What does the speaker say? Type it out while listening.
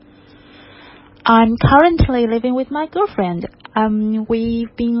I'm currently living with my girlfriend.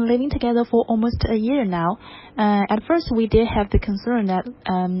 We've been living together for almost a year now. At first, we did have the concern that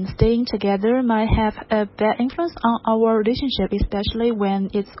staying together might have a bad influence on our relationship, especially when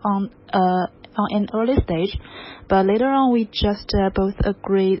it's on an early stage. But later on, we just both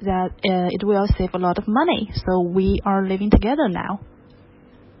agreed that it will save a lot of money, so we are living together now.